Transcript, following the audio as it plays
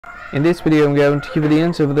In this video, I'm going to give you the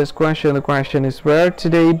answer for this question. The question is, rare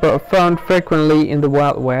today but found frequently in the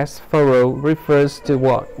Wild West. Faro refers to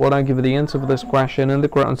what? Well, I'll give you the answer for this question, and the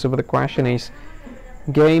correct answer for the question is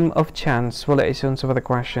game of chance. Well, that is the answer for the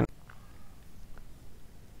question.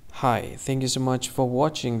 Hi, thank you so much for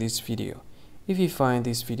watching this video. If you find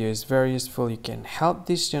this video is very useful, you can help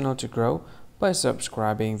this channel to grow by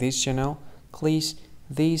subscribing this channel. Please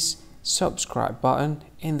this subscribe button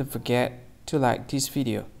and don't forget to like this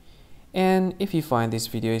video. And if you find this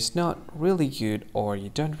video is not really good, or you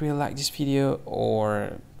don't really like this video,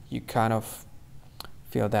 or you kind of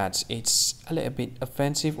feel that it's a little bit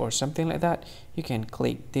offensive or something like that, you can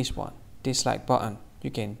click this one, dislike button.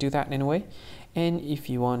 You can do that anyway. And if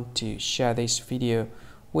you want to share this video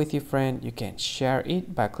with your friend, you can share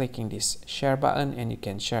it by clicking this share button, and you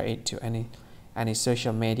can share it to any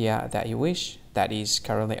social media that you wish that is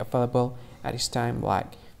currently available at this time, like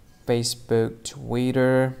Facebook,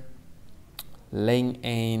 Twitter,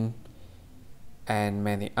 LinkedIn, and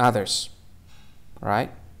many others, right?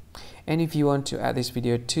 And if you want to add this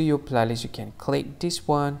video to your playlist, you can click this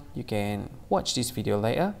one. You can watch this video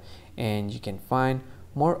later, and you can find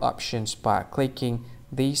more options by clicking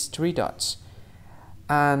these three dots.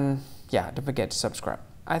 And yeah, don't forget to subscribe.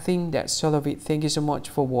 I think that's all of it. Thank you so much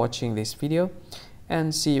for watching this video,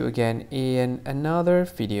 and see you again in another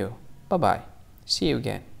video. Bye bye. See you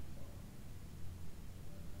again.